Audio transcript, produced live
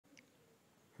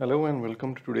Hello and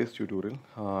welcome to today's tutorial.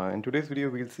 In today's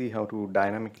video, we'll see how to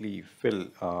dynamically fill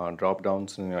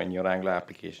drop-downs in your Angular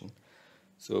application.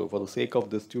 So for the sake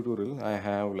of this tutorial, I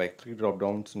have like 3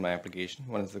 drop-downs in my application.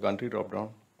 One is the country drop-down,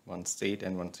 one state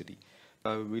and one city.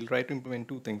 We'll try to implement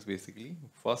two things basically.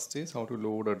 First is how to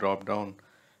load a drop-down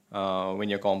when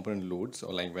your component loads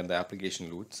or like when the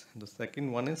application loads. The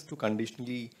second one is to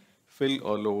conditionally fill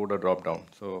or load a drop-down.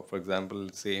 So for example,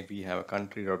 let's say we have a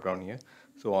country drop-down here.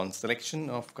 So on selection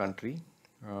of country,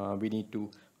 we need to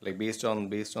like based on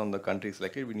the country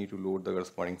selected, we need to load the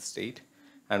corresponding state,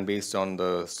 and based on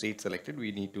the state selected,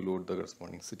 we need to load the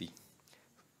corresponding city.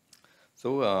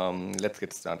 So let's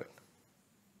get started.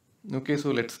 Okay, so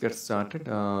let's get started.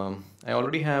 I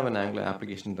already have an Angular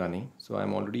application running, so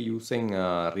I'm already using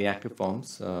reactive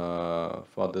forms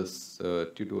for this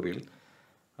tutorial.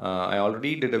 I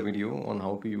already did a video on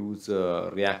how to use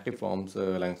reactive forms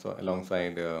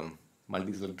alongside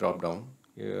multi-select dropdown.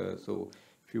 So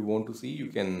if you want to see, you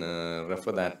can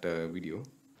refer that video.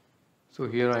 So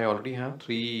here I already have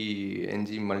 3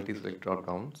 ng-multiselect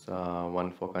dropdowns,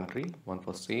 one for country, one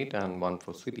for state, and one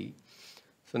for city.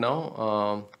 So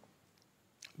now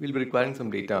we'll be requiring some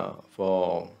data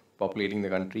for populating the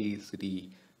country,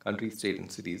 state, and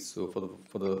cities. So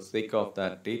for the sake of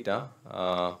that data,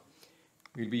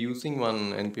 we'll be using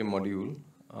one npm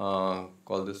module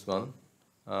called this one.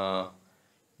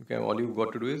 All you've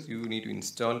got to do is you need to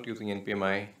install it using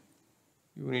npm-i.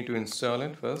 You need to install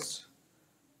it first.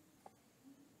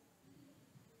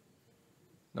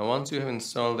 Now once you have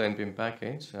installed the npm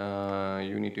package,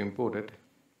 you need to import it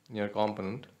in your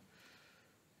component.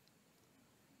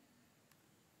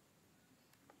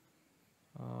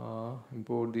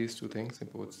 Import these two things,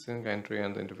 import sync entry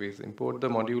and the interface. Import the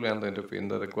module and the interface in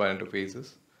the required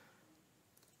interfaces.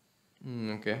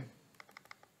 Okay.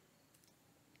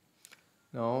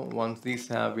 Now once these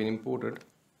have been imported,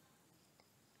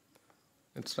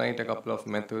 let's write a couple of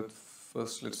methods.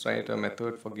 First, let's write a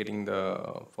method for getting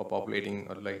for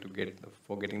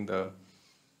getting the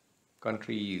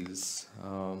countries.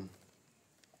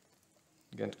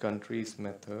 Get countries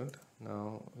method.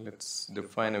 Now let's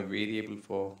define a variable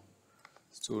for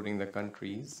storing the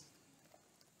countries,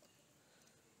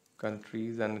 and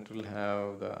it will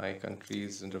have the iCountry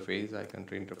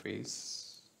interface.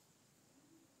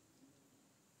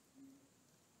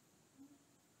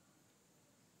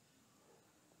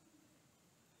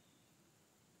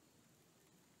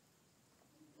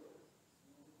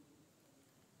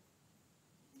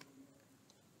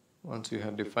 Once you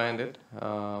have defined it,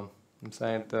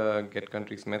 inside the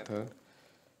getCountries method,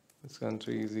 this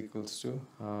country is equals to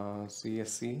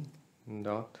csc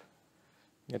dot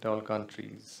get all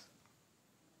countries.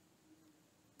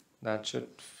 That should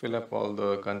fill up all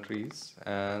the countries,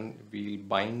 and we'll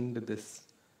bind this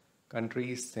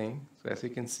countries thing. So as you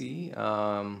can see,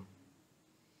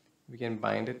 we can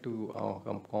bind it to our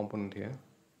component here.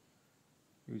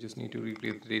 You just need to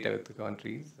replace the data with the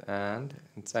countries, and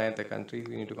inside the countries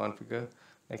we need to configure,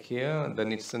 like here,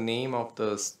 then it's the name of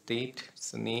the state,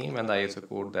 it's the name, and the ISO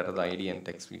code, that is the ID and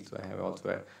text field. So I have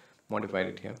also modified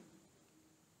it here.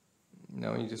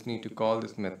 Now you just need to call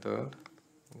this method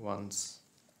once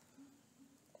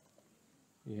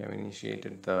you have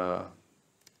initiated the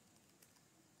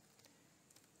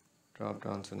drop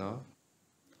downs and all.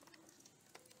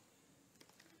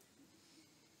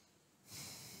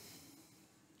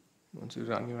 Once you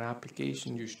run your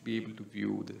application, you should be able to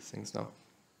view these things now.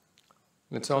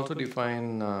 Let's also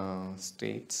define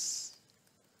states.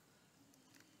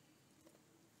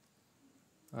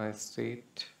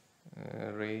 State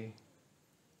array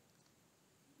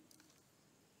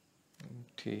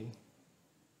empty.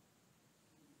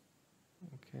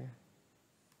 Okay.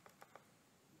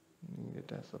 Need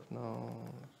it as of now.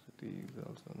 Cities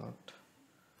also not.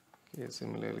 Okay.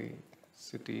 Similarly,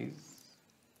 cities.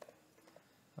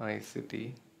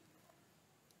 iCity.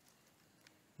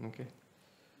 Okay.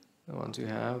 Now once you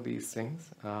have these things,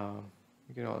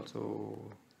 you can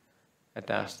also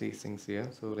attach these things here.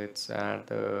 So let's add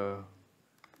the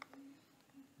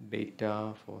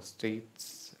data for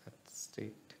states at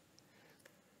state.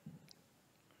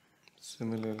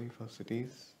 Similarly for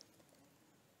cities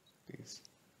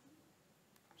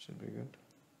should be good.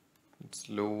 Let's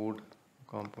load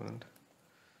component.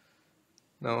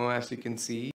 Now as you can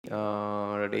see,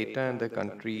 the data in the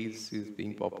countries is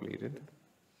being populated.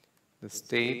 The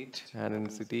state and in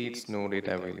the city, it's no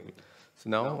data available. So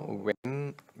now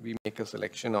when we make a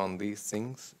selection on these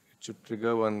things, it should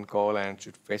trigger one call and it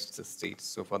should fetch the states.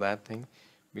 So for that thing,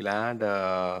 we'll add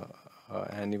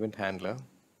an event handler.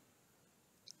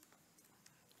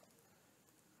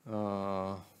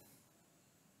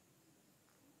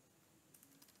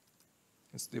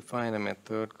 let's define a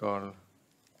method called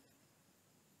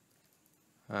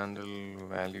handle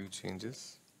value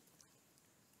changes.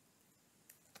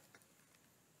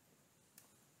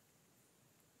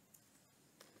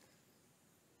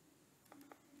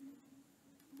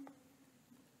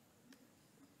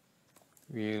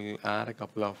 We'll add a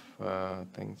couple of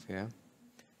things here.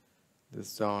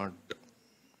 This dot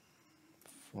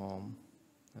form,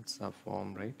 that's our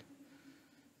form, right?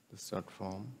 This dot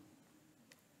form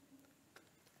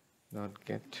dot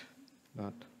get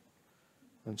dot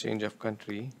on change of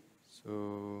country.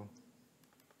 So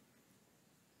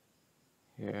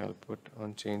here I'll put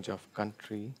on change of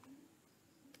country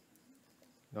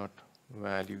dot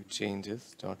value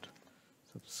changes dot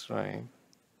subscribe.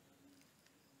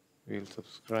 We'll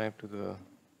subscribe to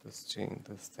this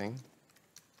thing.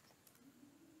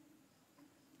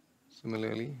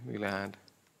 Similarly, we'll add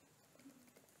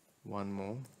one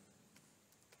more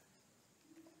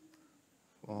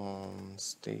from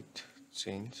state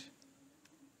change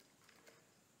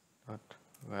dot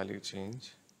value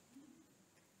change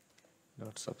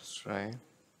dot subscribe.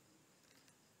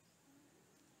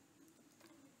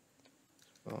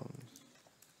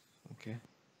 Okay.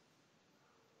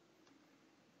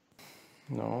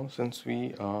 Now, since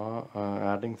we are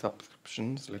adding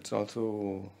subscriptions, let's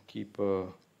also keep a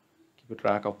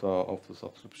track of the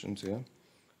subscriptions here.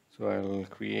 So I'll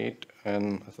create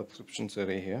a subscriptions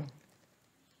array here.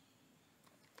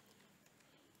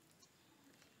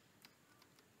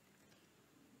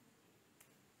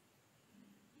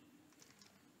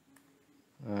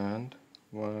 And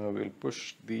we'll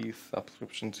push these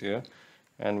subscriptions here,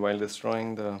 and while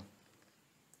destroying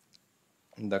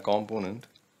the component,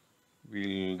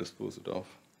 we'll dispose it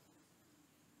off.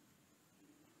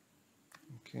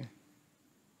 Okay.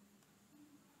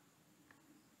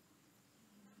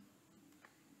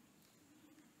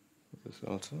 This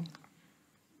also.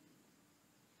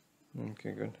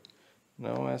 Okay, good.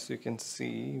 Now, as you can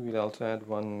see, we'll also add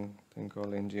one thing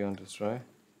called ng-destroy.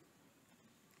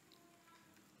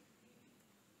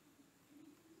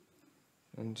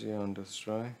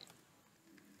 ng-destroy.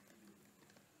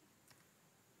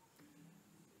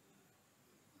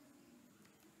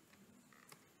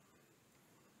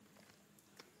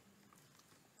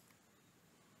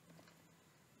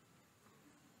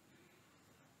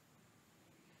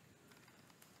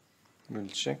 We'll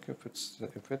check if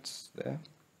it's there.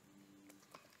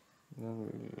 Then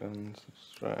we'll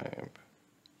unsubscribe.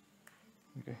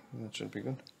 Okay, that should be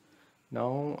good.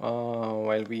 Now,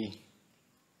 while we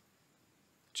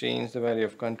change the value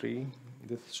of country,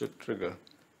 this should trigger.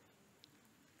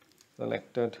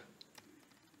 Selected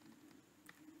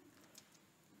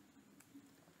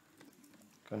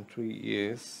country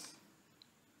is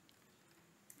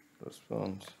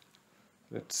response.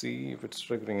 Let's see if it's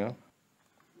triggering up.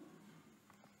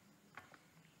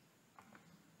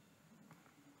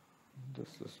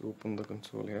 Let's open the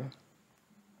console here.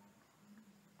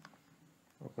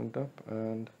 Opened up,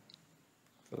 and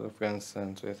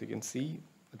Afghanistan. So as you can see,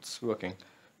 it's working.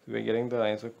 So we're getting the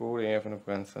ISO code AF in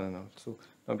Afghanistan also.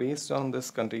 Now based on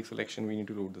this country selection, we need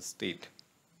to load the state.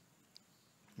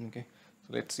 Okay,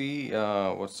 so let's see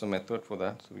what's the method for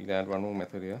that. So we'll add one more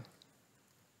method here.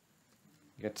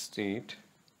 Get state.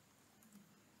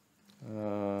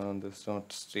 This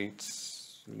dot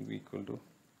states will be equal to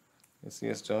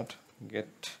SES dot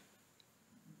get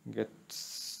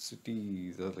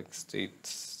cities, or like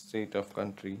state of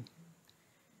country,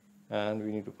 and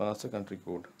we need to pass the country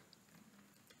code.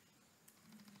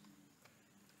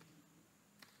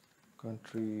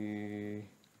 Country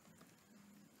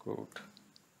code.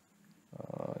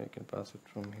 You can pass it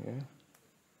from here.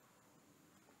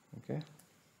 Okay,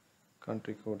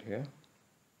 country code here.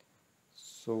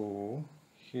 So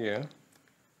here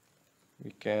we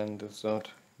can this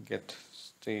dot get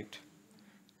state,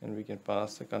 and we can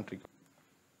pass the country code.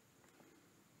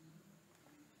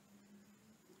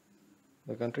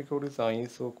 The country code is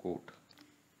ISO code.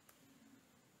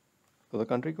 So the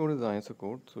country code is ISO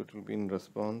code, so it will be in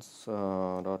response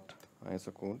dot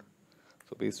ISO code.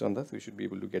 So based on this, we should be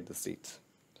able to get the states.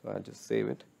 So I'll just save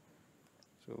it.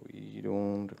 So we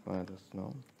don't require this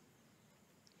now.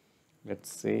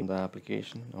 Let's say the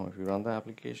application. Now if you run the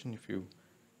application, if you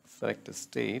select the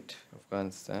state,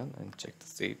 Afghanistan, and check the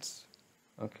states,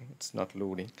 okay, it's not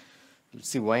loading. Let's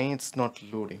see why it's not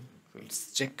loading. So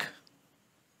let's check.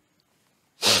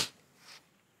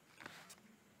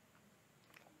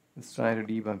 Let's try to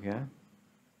debug here.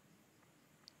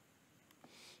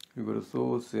 You go to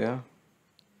source here.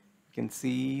 You can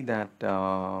see that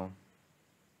on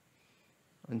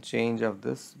change of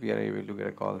this, we are able to get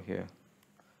a call here.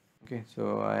 Okay,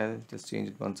 so I'll just change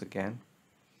it once again.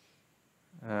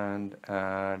 and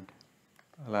add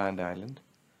a land island.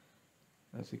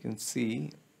 As you can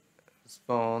see,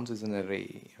 response is an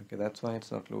array. Okay, that's why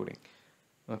it's not loading.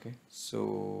 Okay,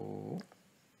 so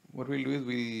what we'll do is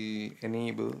we'll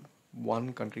enable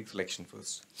one country selection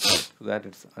first, so that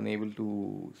it's unable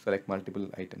to select multiple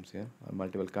items here or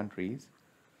multiple countries.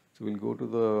 So we'll go to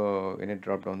the init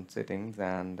drop-down settings,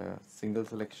 and single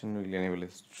selection will enable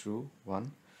is true,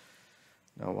 1.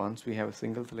 Now once we have a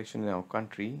single selection in our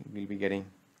country, we'll be getting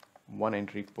one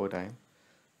entry per time.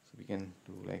 So we can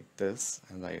do like this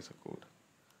and the ISO code.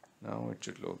 Now it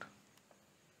should load.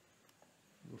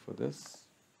 Go for this,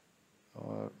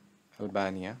 or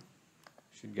Albania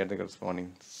should get the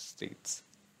corresponding states.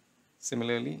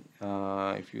 Similarly,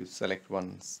 if you select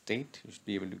one state, you should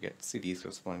be able to get cities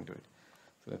corresponding to it.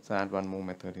 So let's add one more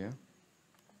method here.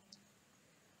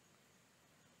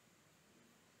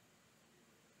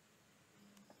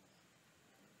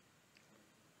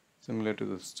 Similar to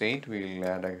the state, we'll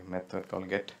add a method called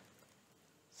get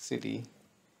city,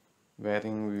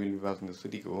 wherein we will be passing the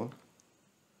city code.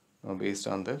 Now based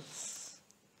on this,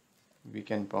 we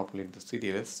can populate the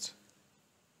city list.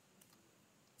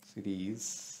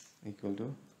 Cities equal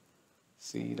to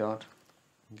c dot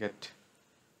get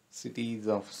cities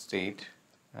of state,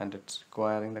 and it's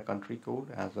requiring the country code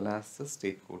as well as the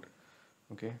state code.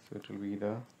 Okay, so it will be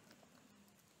the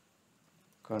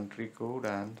country code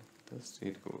and the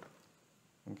state code.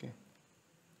 Okay,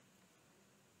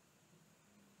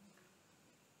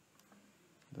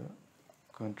 the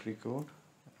country code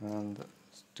and the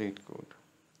state code.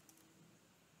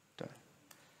 Done.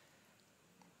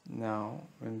 Now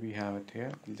when we have it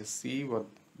here, we'll just see what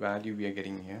value we are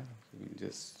getting here. So we'll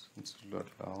just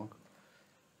install.log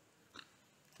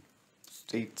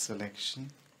state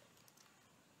selection.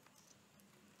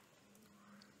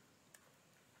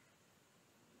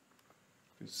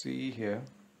 You see here,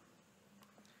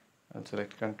 I'll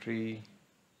select country.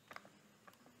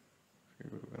 If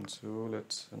you go to console,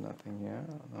 it's nothing here.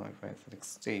 Now if I select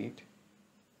state,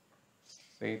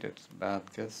 it's bad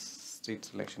guess. State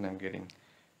selection, I'm getting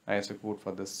ISO code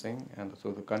for this thing, and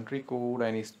so the country code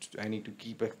I need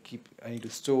to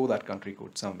store that country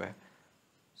code somewhere.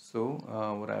 So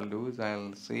what I'll do is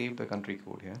I'll save the country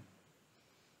code here.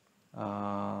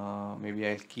 Maybe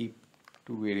I'll keep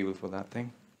two variables for that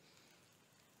thing.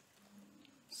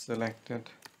 Selected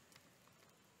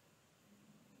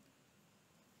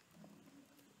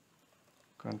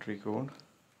country code,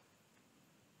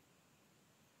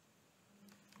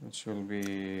 which will be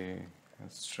a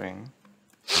string.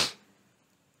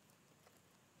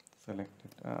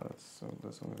 Selected, so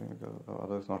that's only thing because the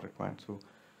other is not required. So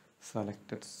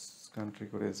selected country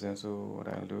code is there. So what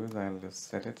I'll do is I'll just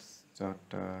set it dot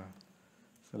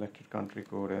selected country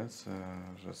code as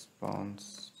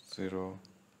response 0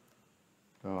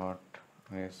 dot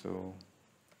ISO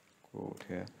code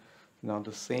here. Now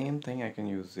the same thing I can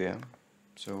use there.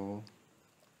 So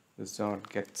this dot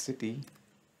get city,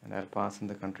 and I'll pass in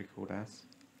the country code as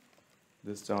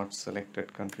this dot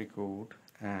selected country code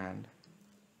and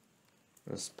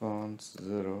response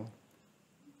 0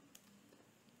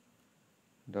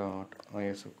 dot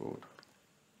ISO code.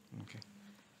 Okay,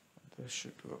 this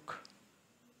should work.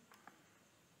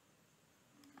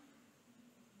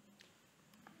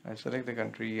 I select the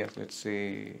country as, let's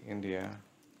say, India.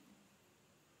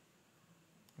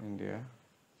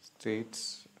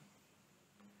 States,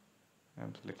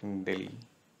 I'm selecting Delhi.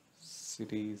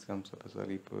 Cities comes up as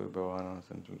Alipur, Bhavana,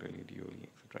 Central Delhi, Deoli,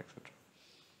 etc.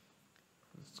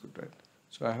 That's good, right?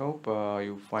 So I hope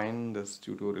you find this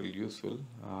tutorial useful.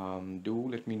 Do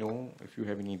let me know if you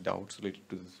have any doubts related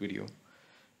to this video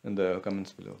in the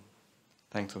comments below.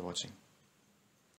 Thanks for watching.